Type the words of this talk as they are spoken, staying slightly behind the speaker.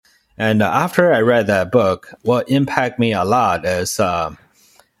And after I read that book, what impacted me a lot is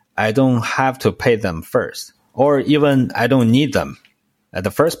I don't have to pay them first, or even I don't need them at the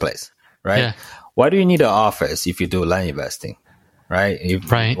first place, right? Yeah. Why do you need an office if you do land investing, right?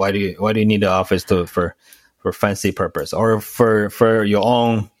 Right. Why do you need an office for fancy purpose or for your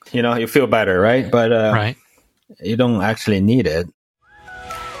own? You feel better, right? But Right. you don't actually need it.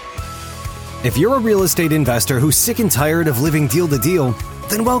 If you're a real estate investor who's sick and tired of living deal to deal,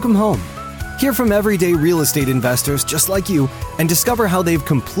 then welcome home. Hear from everyday real estate investors just like you and discover how they've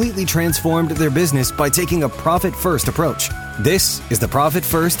completely transformed their business by taking a profit-first approach. This is the Profit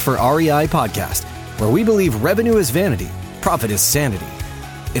First for REI podcast, where we believe revenue is vanity, profit is sanity.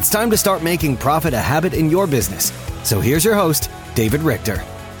 It's time to start making profit a habit in your business. So here's your host, David Richter.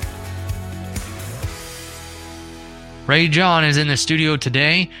 Ray Zhang is in the studio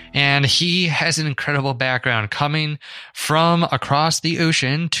today, and he has an incredible background coming from across the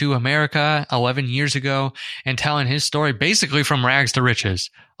ocean to America 11 years ago and telling his story basically from rags to riches,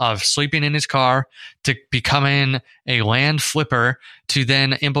 of sleeping in his car to becoming a land flipper to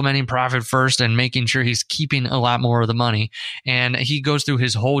then implementing profit first and making sure he's keeping a lot more of the money. And he goes through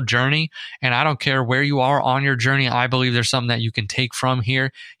his whole journey. And I don't care where you are on your journey. I believe there's something that you can take from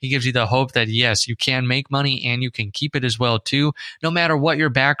here. He gives you the hope that, yes, you can make money and you can keep it as well, too. No matter what your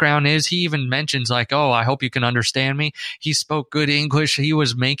background is, he even mentions like, oh, I hope you can understand me. He spoke good English. He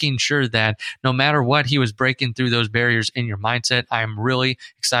was making sure that no matter what, he was breaking through those barriers in your mindset. I'm really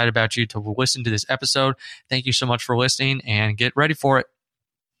excited about you to listen to this episode. Thank you so much for listening and get ready for it.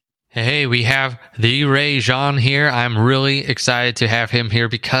 Hey, we have the Ray Zhang here. I'm really excited to have him here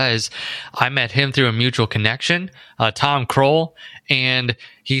because I met him through a mutual connection, Tom Kroll, and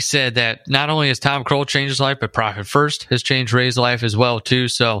he said that not only has Tom Kroll changed his life, but Profit First has changed Ray's life as well, too.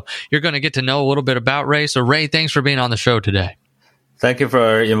 So you're going to get to know a little bit about Ray. So Ray, thanks for being on the show today. Thank you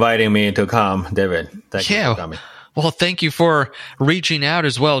for inviting me to come, David. Thank you for coming. Well, thank you for reaching out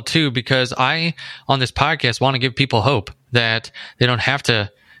as well, too, because I, on this podcast, want to give people hope that they don't have to,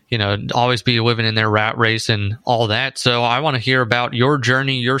 always be living in their rat race and all that. So I want to hear about your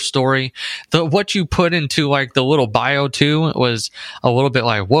journey, your story. What you put into like the little bio too was a little bit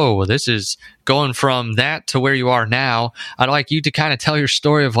like, whoa, this is going from that to where you are now. I'd like you to kind of tell your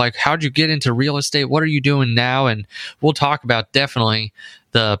story of like, how'd you get into real estate? What are you doing now? And we'll talk about definitely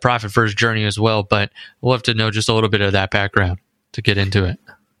the Profit First journey as well, but we'll have to know just a little bit of that background to get into it.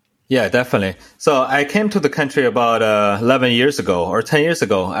 Yeah, definitely. So I came to the country about 11 years ago or 10 years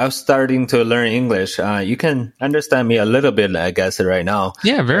ago. I was starting to learn English. You can understand me a little bit, I guess, right now.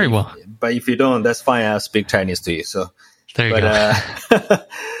 Yeah, very well. But if you don't, that's fine. I'll speak Chinese to you. So there you go.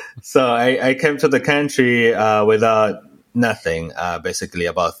 So I came to the country without nothing, basically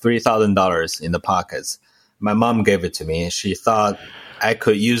about $3,000 in the pockets. My mom gave it to me. She thought I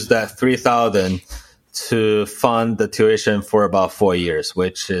could use that $3,000 to fund the tuition for about 4 years,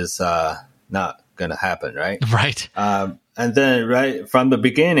 which is not going to happen, right? Right. And then right from the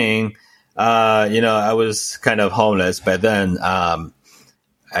beginning, I was kind of homeless, but then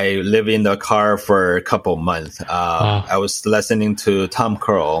I lived in the car for a couple months. Wow. I was listening to Tom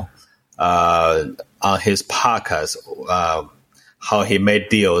Kroll on his podcast, how he made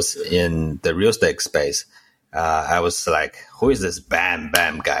deals in the real estate space. I was like, who is this bam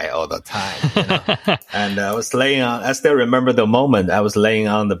guy all the time? And I was I still remember the moment I was laying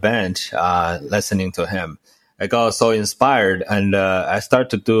on the bench, listening to him. I got so inspired and I started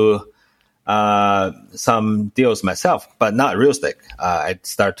to do some deals myself, but not real estate. I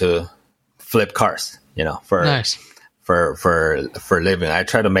start to flip cars, Nice. for living. I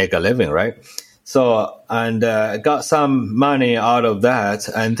try to make a living, right? So, and I got some money out of that.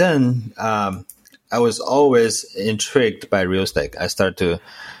 And then, I was always intrigued by real estate. I started to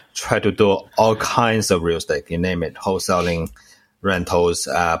try to do all kinds of real estate, you name it, wholesaling, rentals.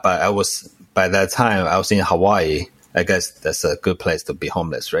 But by that time, I was in Hawaii. I guess that's a good place to be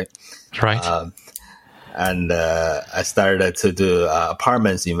homeless, right? Right. And I started to do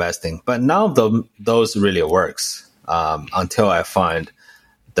apartments investing. But none of those really works until I find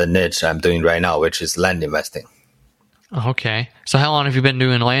the niche I'm doing right now, which is land investing. Okay. So how long have you been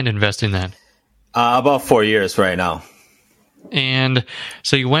doing land investing then? About 4 years right now. And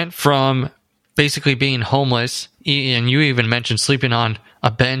so you went from basically being homeless, and you even mentioned sleeping on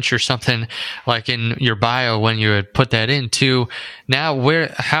a bench or something like in your bio when you had put that in, to now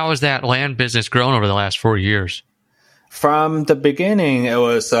how has that land business grown over the last 4 years? From the beginning, it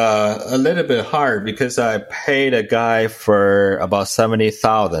was a little bit hard because I paid a guy for about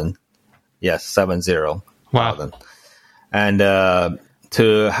 $70,000. Yes, 70,000. Wow. And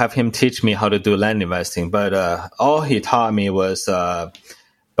to have him teach me how to do land investing. But all he taught me was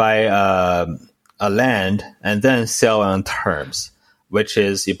buy a land and then sell on terms, which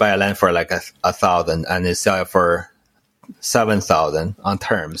is you buy a land for like 1,000 and you sell it for 7,000 on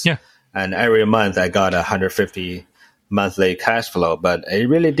terms. Yeah. And every month I got 150 monthly cash flow, but it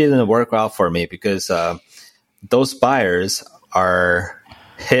really didn't work out for me because those buyers are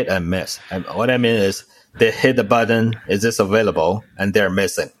hit and miss. And what I mean is they hit the button, is this available? And they're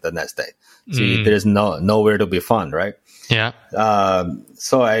missing the next day. So there's nowhere to be found, right? Yeah.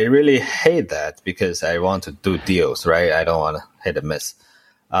 So I really hate that because I want to do deals, right? I don't want to hit and miss.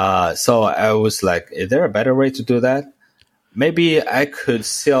 So I was like, is there a better way to do that? Maybe I could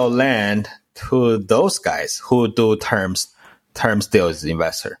sell land to those guys who do terms deals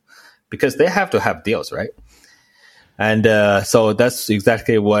investor, because they have to have deals, right? And so that's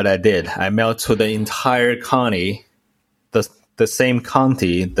exactly what I did. I mailed to the entire county, the same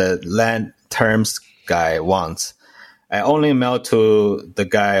county the land terms guy wants. I only mailed to the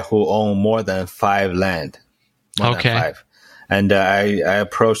guy who owned more than 5 land. More than 5. And I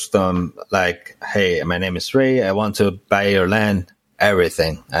approached them like, hey, my name is Ray. I want to buy your land,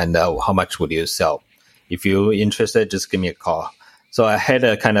 everything. And how much would you sell? If you're interested, just give me a call. So I had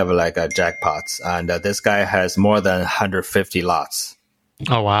a kind of like a jackpot. And this guy has more than 150 lots.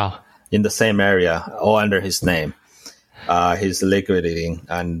 Oh, wow. In the same area, all under his name. He's liquidating.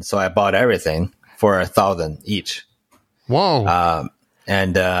 And so I bought everything for 1,000 each. Whoa.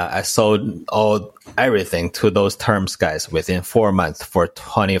 And I sold everything to those terms guys within 4 months for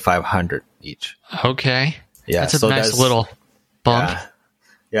 2,500 each. Okay. Yeah, that's a nice little bump.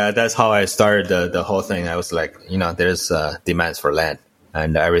 Yeah, that's how I started the whole thing. I was like, there's demands for land,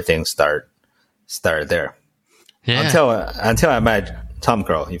 and everything started there. Yeah. Until I met Tom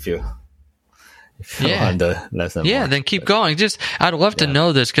Crow. If you want to listen more. Then keep going. I'd love to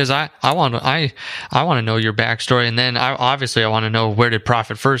know this because I want to know your backstory, and then I want to know where did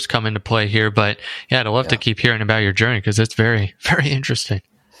Profit First come into play here. But I'd love to keep hearing about your journey because it's very, very interesting.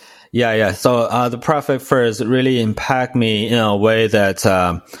 Yeah. So the Profit First really impacted me in a way that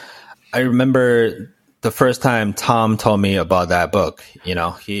I remember the first time Tom told me about that book.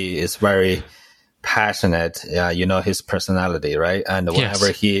 He is very passionate. His personality, right? And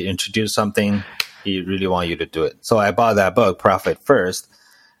whenever he introduced something, he really want you to do it. So I bought that book, Profit First.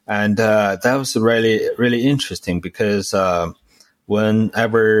 And that was really, really interesting because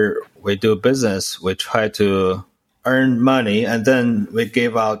whenever we do business, we try to earn money and then we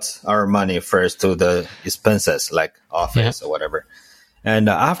give out our money first to the expenses like office or whatever. And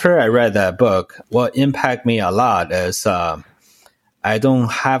after I read that book, what impacted me a lot is I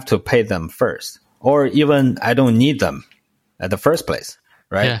don't have to pay them first, or even I don't need them at the first place,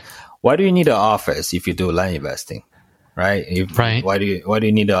 right? Yeah. Why do you need an office if you do land investing, right? Right. Why do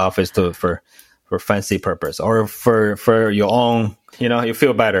you need an office for fancy purpose or for your own? You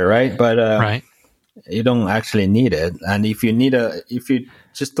feel better, right? But right. You don't actually need it. And if you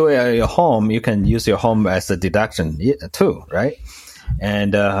just do it at your home, you can use your home as a deduction too, right?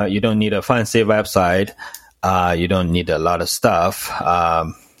 And you don't need a fancy website. You don't need a lot of stuff.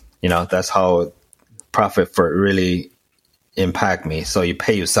 That's how Profit for really impact me. So you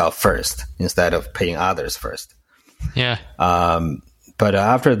pay yourself first instead of paying others first. Yeah. But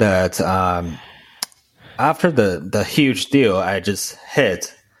after that, after the huge deal I just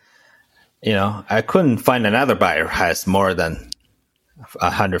hit, I couldn't find another buyer who has more than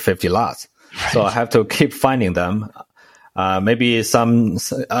 150 lots. Right. So I have to keep finding them. Maybe some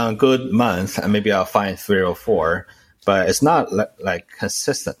good month, and maybe I'll find 3 or 4, but it's not like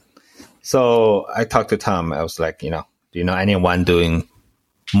consistent. So I talked to Tom. I was like, do you know anyone doing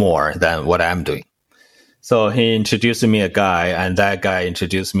more than what I'm doing? So he introduced me a guy, and that guy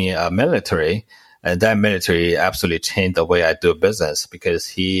introduced me a military, and that military absolutely changed the way I do business because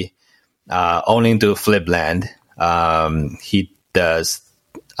he only do flip land. He does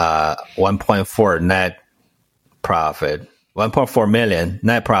 1.4 net profit, 1.4 million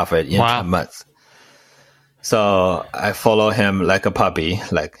net profit in 10 months. So I follow him like a puppy,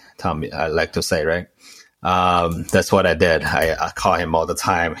 like Tom, I like to say, right? That's what I did. I call him all the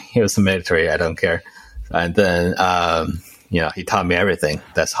time. He was military. I don't care. And then, he taught me everything.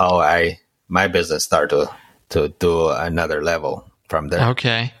 That's how my business started to do another level from there.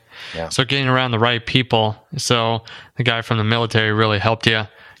 Okay. Yeah. So getting around the right people. So the guy from the military really helped you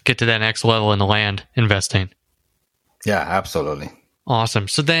get to that next level in the land investing. Yeah, absolutely. Awesome.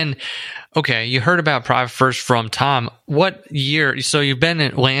 So then, okay, you heard about Profit First from Tom. What year? So you've been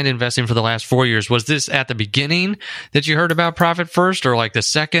in land investing for the last 4 years. Was this at the beginning that you heard about Profit First, or like the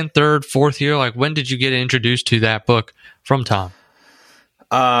second, third, fourth year? Like when did you get introduced to that book from Tom?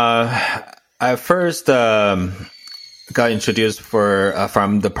 I first got introduced for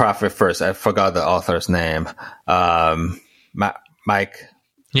from the Profit First. I forgot the author's name. Mike.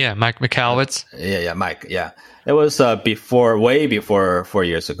 Yeah, Mike Michalowicz. Yeah, Mike. Yeah, it was way before 4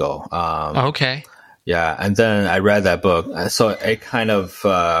 years ago. Okay. Yeah, and then I read that book, so it kind of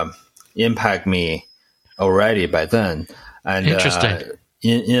impacted me already by then. And Interesting.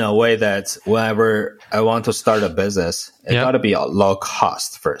 In a way that whenever I want to start a business, it got to be low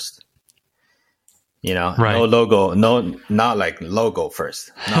cost first. Right. No logo, not like logo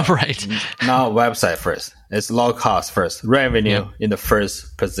first. Right. Not website first. It's low cost first. Revenue in the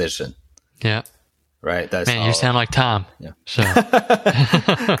first position. Yeah. Right. That's Man, you sound like Tom. Yeah. So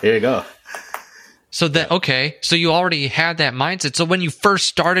here you go. So so you already had that mindset. So when you first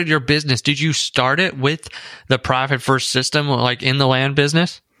started your business, did you start it with the Profit First system, like in the land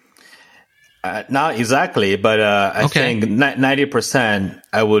business? Not exactly, but I think 90%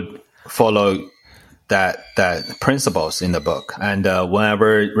 I would follow that principles in the book. And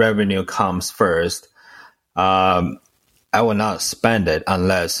whenever revenue comes first, I will not spend it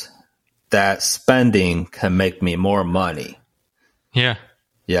unless that spending can make me more money. Yeah.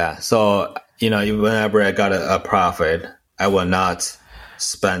 Yeah. So, whenever I got a profit, I will not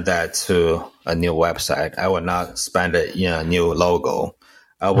spend that to a new website. I will not spend it in a new logo.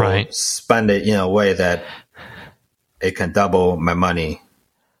 I will spend it in a way that it can double my money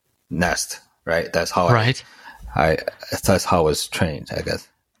next. Right. That's how that's how I was trained, I guess.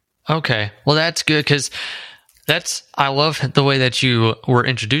 Okay. Well, that's good because I love the way that you were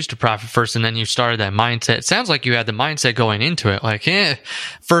introduced to Profit First and then you started that mindset. It sounds like you had the mindset going into it, like,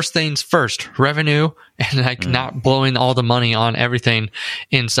 first things first, revenue, and like not blowing all the money on everything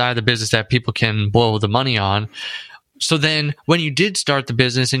inside the business that people can blow the money on. So then when you did start the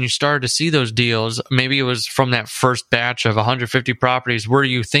business and you started to see those deals, maybe it was from that first batch of 150 properties, were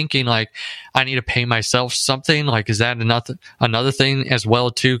you thinking like, I need to pay myself something? Like, is that another thing as well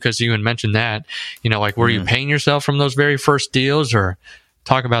too? Because you had mentioned that, like, were you paying yourself from those very first deals, or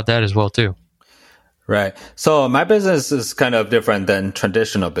talk about that as well too? Right. So my business is kind of different than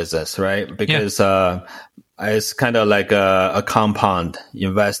traditional business, right? Because it's kind of like a compound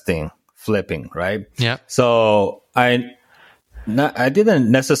investing, flipping, right? Yeah. So I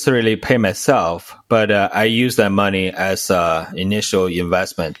didn't necessarily pay myself, but I used that money as initial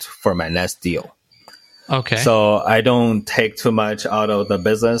investment for my next deal. Okay. So I don't take too much out of the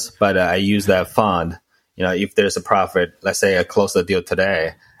business, but I use that fund. If there's a profit, let's say I close the deal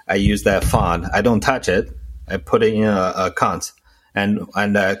today, I use that fund. I don't touch it. I put it in an account and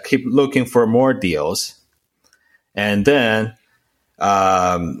keep looking for more deals. And then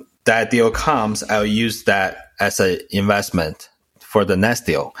that deal comes, I'll use that as an investment for the next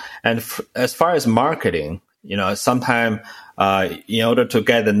deal. And as far as marketing, sometimes in order to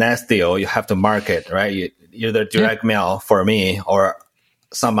get the next deal, you have to market, right? Either direct mail for me or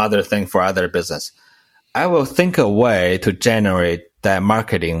some other thing for other business. I will think a way to generate that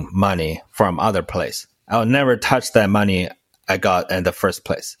marketing money from other place. I'll never touch that money I got in the first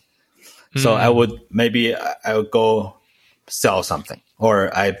place. So I would go sell something,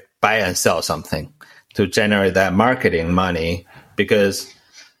 or I buy and sell something to generate that marketing money, because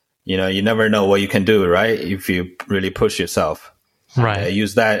you never know what you can do, right? If you really push yourself, right? I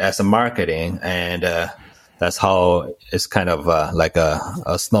use that as a marketing, and that's how it's kind of like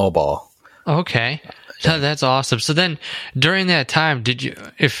a snowball. Okay. So that's awesome. So then during that time,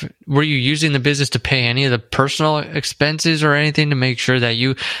 were you using the business to pay any of the personal expenses or anything to make sure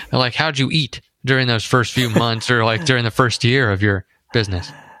that how'd you eat during those first few months or like during the first year of your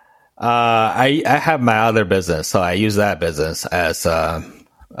business? I have my other business, so I use that business as a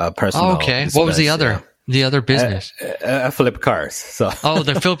personal. Okay. What was the other business? I flip cars. So. Oh,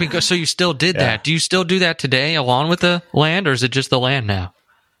 the flipping cars. So you still did that. Do you still do that today along with the land, or is it just the land now?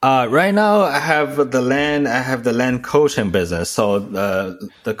 Right now I have the land. I have the land coaching business. So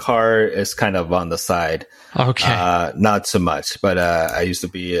the car is kind of on the side. Okay. Not so much, but I used to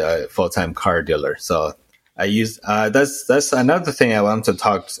be a full-time car dealer. So I use that's another thing I want to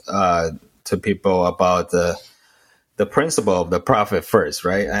talk to people about, the principle of the profit first,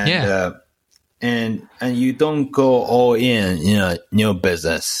 right? And and you don't go all in a new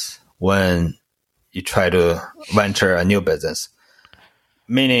business when you try to venture a new business.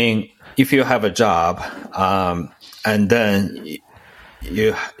 Meaning, if you have a job, and then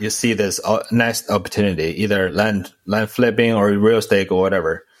you see this next opportunity, either land flipping or real estate or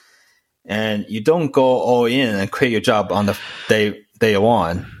whatever, and you don't go all in and quit your job on the day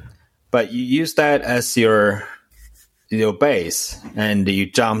one, but you use that as your base, and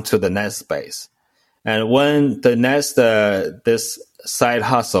you jump to the next base. And when the next this side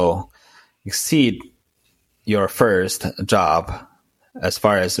hustle exceed your first job as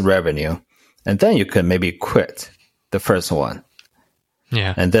far as revenue, and then you can maybe quit the first one.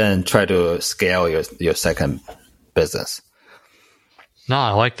 Yeah. And then try to scale your second business. No,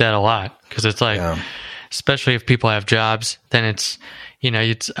 I like that a lot because it's like, especially if people have jobs, then it's,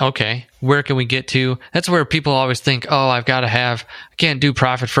 it's okay. Where can we get to? That's where people always think, oh, I can't do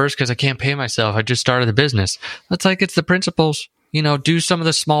profit first because I can't pay myself. I just started the business. That's like, it's the principles. Do some of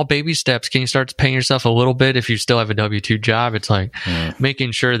the small baby steps. Can you start paying yourself a little bit if you still have a W-2 job? It's like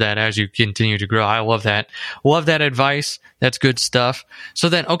making sure that as you continue to grow. I love that. Love that advice. That's good stuff. So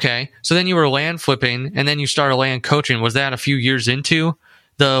then you were land flipping and then you started land coaching. Was that a few years into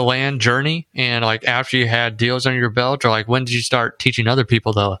the land journey? And like after you had deals under your belt, or like when did you start teaching other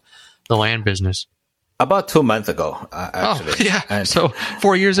people the land business? About 2 months ago, actually. Oh, yeah. And, so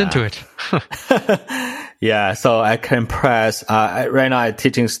 4 years into it. Yeah, so I compress. Right now, I'm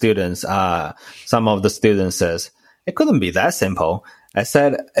teaching students. Some of the students says it couldn't be that simple. I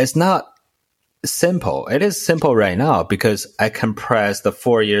said it's not simple. It is simple right now because I compress the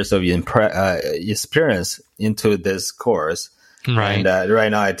 4 years of experience into this course. Right. And right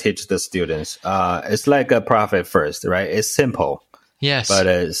now, I teach the students. It's like a profit first, right? It's simple. Yes. But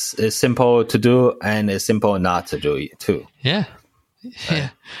it's simple to do and it's simple not to do too. Yeah. Yeah.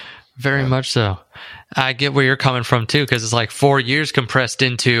 Very much so. I get where you're coming from too, because it's like 4 years compressed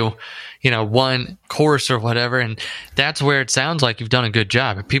into, one course or whatever. And that's where it sounds like you've done a good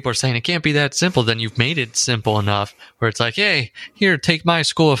job. If people are saying it can't be that simple, then you've made it simple enough where it's like, hey, here, take my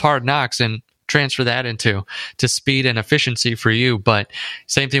school of hard knocks and transfer that into speed and efficiency for you. But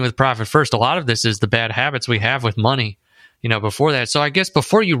same thing with profit first. A lot of this is the bad habits we have with money, before that. So I guess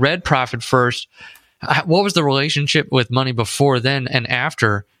before you read Profit First, what was the relationship with money before then and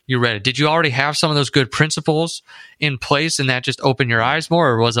after you read it? Did you already have some of those good principles in place and that just opened your eyes more?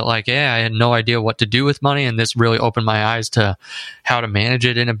 Or was it like, I had no idea what to do with money and this really opened my eyes to how to manage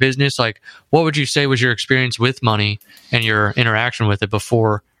it in a business? Like, what would you say was your experience with money and your interaction with it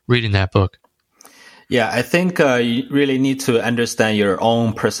before reading that book? Yeah, I think you really need to understand your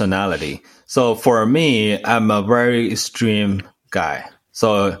own personality. So for me, I'm a very extreme guy.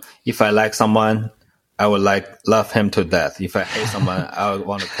 So if I like someone, I would love him to death. If I hate someone, I would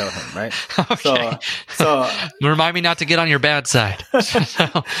want to kill him, right? Okay. So remind me not to get on your bad side.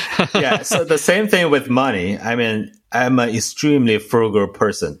 Yeah. So the same thing with money. I mean, I'm an extremely frugal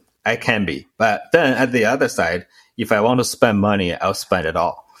person. I can be, but then at the other side, if I want to spend money, I'll spend it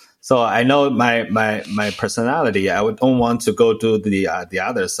all. So I know my personality. I don't want to go to the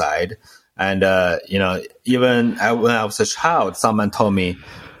other side. And even when I was a child, someone told me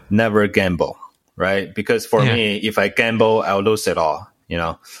never gamble, right? Because for me, if I gamble, I'll lose it all.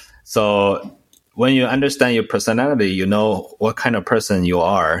 So when you understand your personality, you know what kind of person you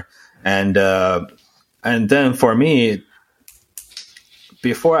are, and then for me,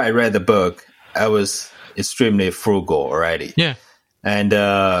 before I read the book, I was extremely frugal already. Yeah. And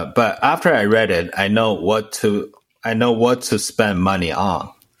but after I read it, I know what to spend money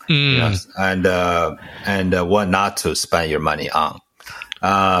on, and what not to spend your money on.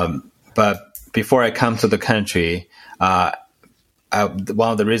 But before I come to the country, one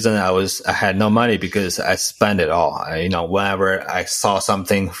of the reasons I had no money because I spent it all. Whenever I saw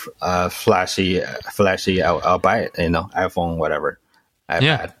something flashy, I'll buy it. iPhone, whatever,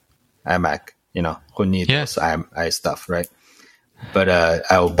 iPad, iMac. Who needs those i stuff, right? But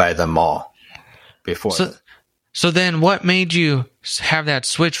I will buy them all before. So then what made you have that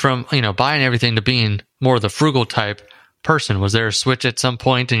switch from, buying everything to being more of the frugal type person? Was there a switch at some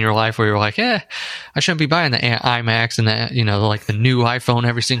point in your life where you were like, I shouldn't be buying the iMacs and that, like the new iPhone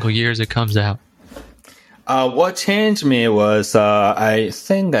every single year as it comes out? What changed me was, I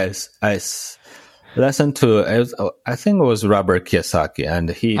think I listened to, I think it was Robert Kiyosaki, and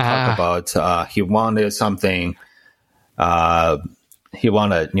he talked about, he wanted something, he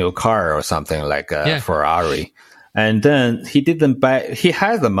wanted a new car or something like a Ferrari. And then he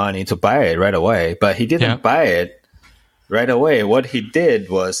had the money to buy it right away, but he didn't buy it right away. What he did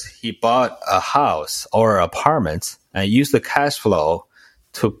was he bought a house or an apartment and used the cash flow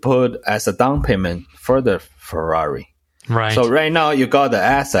to put as a down payment for the Ferrari. Right. So right now you got the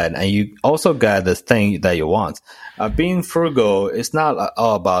asset and you also got the thing that you want. Being frugal is not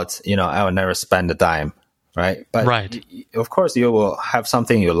all about, I will never spend a dime. Right. But of course you will have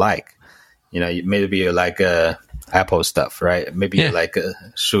something you like, maybe you like Apple stuff, right? Maybe you like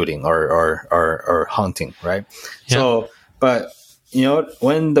shooting or hunting. Right. Yeah. So, but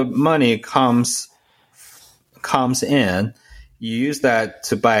when the money comes in, you use that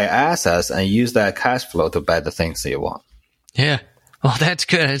to buy assets and use that cash flow to buy the things that you want. Yeah. Well, that's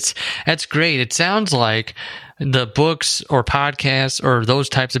good. That's great. It sounds like the books or podcasts or those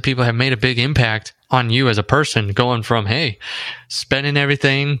types of people have made a big impact on you as a person, going from, hey, spending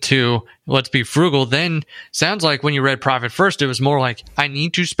everything to let's be frugal. Then sounds like when you read Profit First, it was more like, I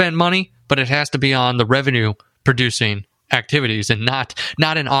need to spend money, but it has to be on the revenue producing activities and not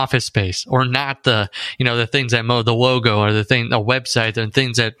an office space, or not the, the things that the logo or the website and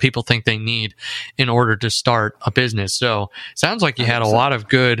things that people think they need in order to start a business. So sounds like you had a lot of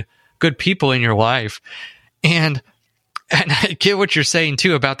good people in your life. And I get what you're saying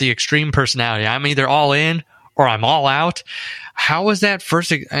too about the extreme personality. I'm either all in or I'm all out. How was that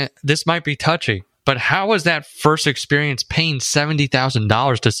first? This might be touchy, but how was that first experience paying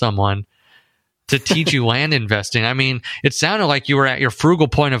 $70,000 to someone to teach you land investing? I mean, it sounded like you were at your frugal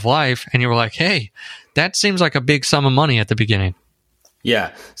point of life and you were like, hey, that seems like a big sum of money at the beginning.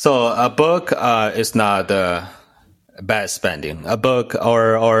 Yeah. So a book is not bad spending. A book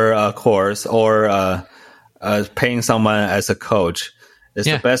or a course or paying someone as a coach is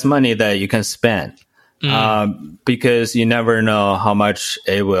the best money that you can spend, because you never know how much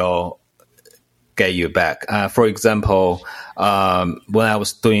it will get you back. For example, when I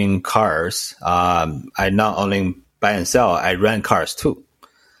was doing cars, I not only buy and sell, I rent cars too.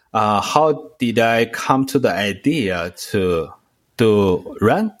 How did I come to the idea to do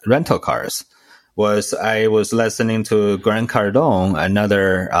rental cars? I was listening to Grant Cardone,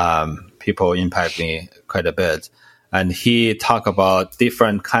 another people impact me quite a bit, and he talked about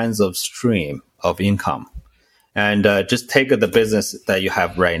different kinds of stream of income. And just take the business that you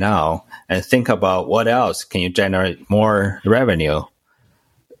have right now and think about what else can you generate more revenue,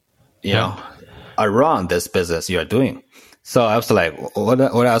 around this business you're doing. So I was like, what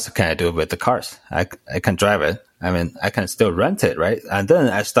else can I do with the cars? I can drive it. I mean, I can still rent it, right? And then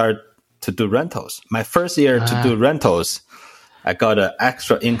I start to do rentals. My first year to do rentals, I got an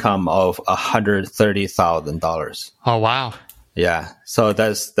extra income of $130,000. Oh, wow. Yeah. So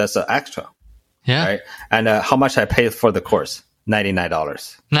that's an extra. Yeah. Right. And how much I paid for the course?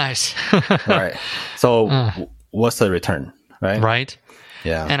 $99. Nice. Right. So what's the return? Right. Right.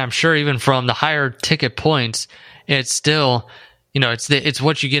 Yeah. And I'm sure even from the higher ticket points, it's still, it's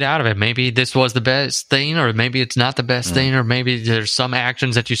what you get out of it. Maybe this was the best thing, or maybe it's not the best thing, or maybe there's some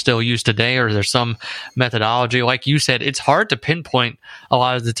actions that you still use today, or there's some methodology. Like you said, it's hard to pinpoint a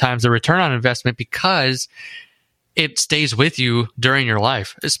lot of the times the return on investment, because it stays with you during your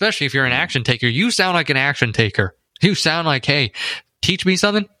life, especially if you're an action taker. You sound like an action taker. You sound like, hey, teach me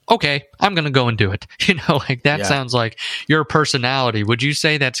something. Okay, I'm going to go and do it. That sounds like your personality. Would you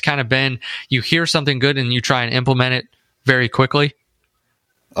say that's kind of been, you hear something good and you try and implement it very quickly?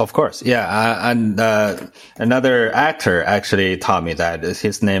 Of course. Yeah. And another actor actually taught me that.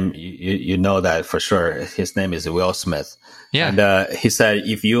 His name, you know that for sure. His name is Will Smith. Yeah. And he said,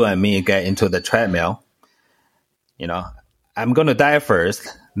 if you and me get into the treadmill, I'm going to die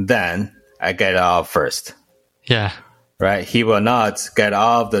first, then I get off first. Yeah. Right. He will not get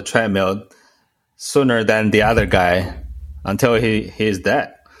off the treadmill sooner than the other guy until he's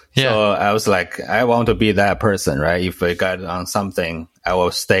dead. Yeah. So I was like, I want to be that person, right? If I got on something, I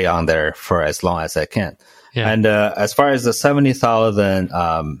will stay on there for as long as I can. Yeah. And as far as the 70,000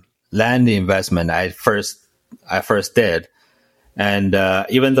 land investment, I first did, and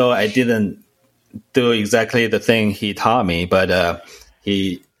even though I didn't do exactly the thing he taught me, but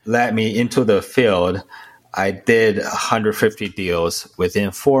he led me into the field. I did 150 deals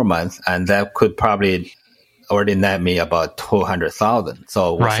within 4 months, and that could probably already net me about 200,000.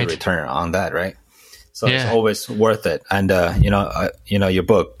 So what's the return on that, right? So it's always worth it. And your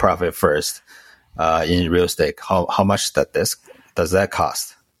book, Profit First, in real estate, how much does that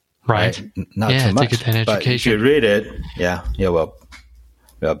cost? Right. Not too much. To get that but if you read it, it will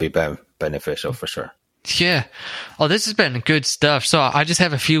be beneficial for sure. Yeah. Oh, this has been good stuff. So I just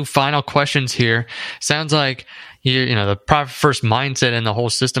have a few final questions here. Sounds like the Profit First mindset and the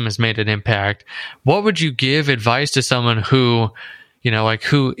whole system has made an impact. What would you give advice to someone who,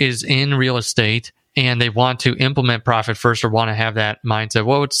 who is in real estate and they want to implement Profit First or want to have that mindset?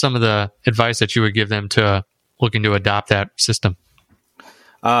 What would some of the advice that you would give them to looking to adopt that system?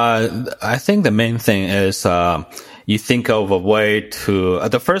 I think the main thing is you think of a way to,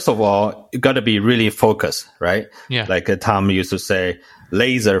 first of all, you got to be really focused, right? Yeah. Like Tom used to say,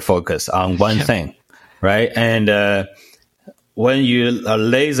 laser focus on one thing, right? And when you are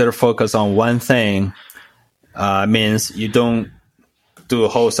laser focused on one thing, means you don't do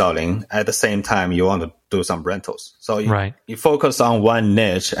wholesaling at the same time you want to do some rentals. So you focus on one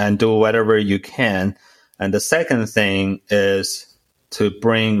niche and do whatever you can. And the second thing is to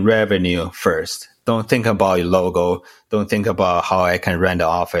bring revenue first. Don't think about your logo. Don't think about how I can rent the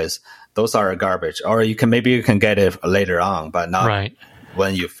office. Those are garbage. Or you can get it later on, but not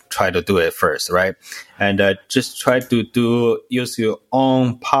when you try to do it first, right? And just try to use your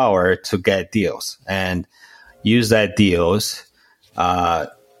own power to get deals, and use that deals.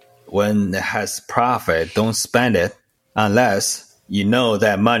 When it has profit, don't spend it unless you know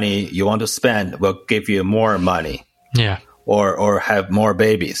that money you want to spend will give you more money. Yeah. Or have more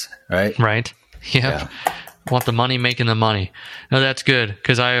babies, right? Right. Yeah. Want the money making the money. No, that's good,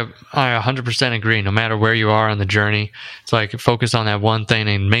 because I 100% agree. No matter where you are on the journey, it's like focus on that one thing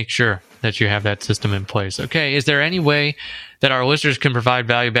and make sure that you have that system in place. Okay, is there any way that our listeners can provide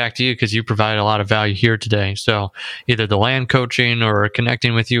value back to you? Because you provide a lot of value here today. So either the land coaching or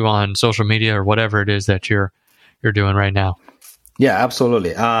connecting with you on social media or whatever it is that you're doing right now. Yeah,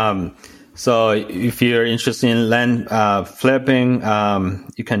 absolutely. So if you're interested in land flipping,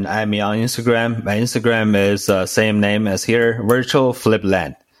 you can add me on Instagram. My Instagram is same name as here, Virtual Flip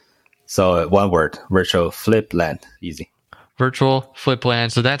Land. So one word, Virtual Flip Land. Easy. Virtual Flip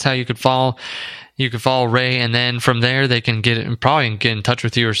Land. So that's how you could follow. You could follow Ray, and then from there they can probably get in touch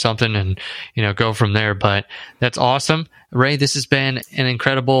with you or something, and go from there. But that's awesome, Ray. This has been an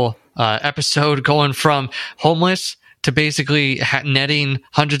incredible episode, going from homeless to basically netting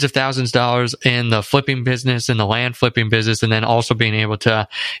hundreds of thousands of dollars in the flipping business and the land flipping business, and then also being able to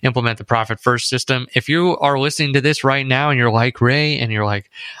implement the Profit First system. If you are listening to this right now and you're like Ray, and you're like,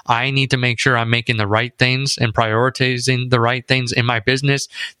 I need to make sure I'm making the right things and prioritizing the right things in my business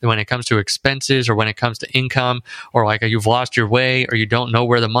when it comes to expenses or when it comes to income, or like you've lost your way or you don't know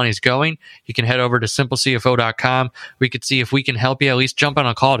where the money's going, you can head over to simplecfo.com. We could see if we can help you, at least jump on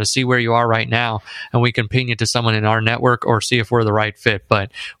a call to see where you are right now, and we can ping you to someone in our network or see if we're the right fit. But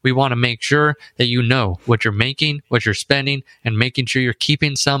we want to make sure that you know what you're making, what you're spending, and making sure you're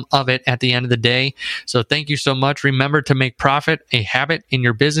keeping some of it at the end of the day. So thank you so much. Remember to make profit a habit in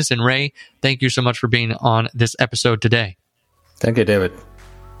your business. And Ray, thank you so much for being on this episode today. Thank you, David.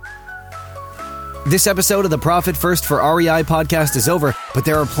 This episode of the Profit First for REI podcast is over, but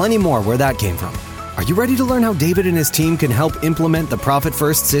there are plenty more where that came from. Are you ready to learn how David and his team can help implement the Profit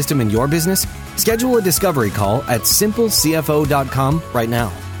First system in your business? Schedule a discovery call at simplecfo.com right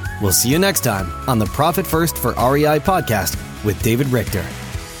now. We'll see you next time on the Profit First for REI podcast with David Richter.